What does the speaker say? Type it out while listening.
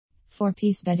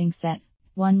4-piece bedding set.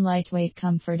 1 lightweight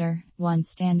comforter, 1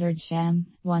 standard sham,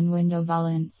 1 window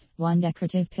valance, 1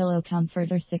 decorative pillow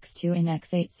comforter 6'2" in x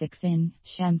 8'6"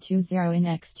 sham 2'0" in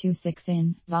x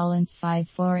 2'6" valance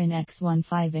 5'4" in x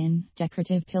 1'5"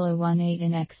 decorative pillow 1'8"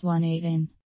 in x 1'8".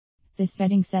 This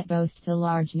bedding set boasts a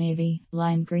large navy,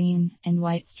 lime green, and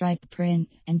white stripe print,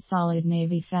 and solid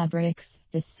navy fabrics.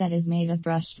 This set is made of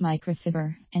brushed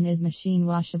microfiber, and is machine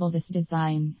washable. This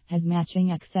design has matching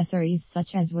accessories such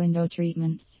as window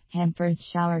treatments, hampers,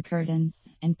 shower curtains,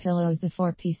 and pillows. The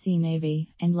 4-piece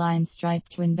navy and lime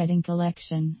striped twin bedding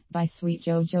collection by Sweet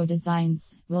JoJo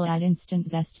Designs will add instant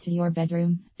zest to your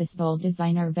bedroom. This bold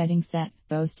designer bedding set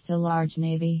boasts a large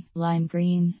navy, lime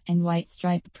green, and white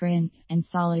stripe print, and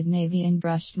solid navy and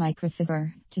brushed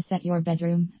microfiber to set your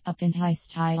bedroom up in high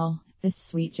style. This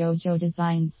Sweet JoJo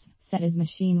Designs set is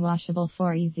machine washable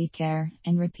for easy care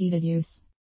and repeated use.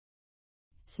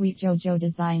 Sweet JoJo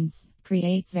Designs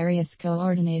creates various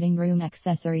coordinating room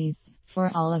accessories for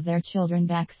all of their children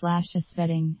 /us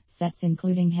bedding sets,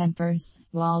 including hampers,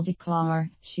 wall decor,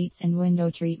 sheets, and window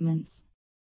treatments.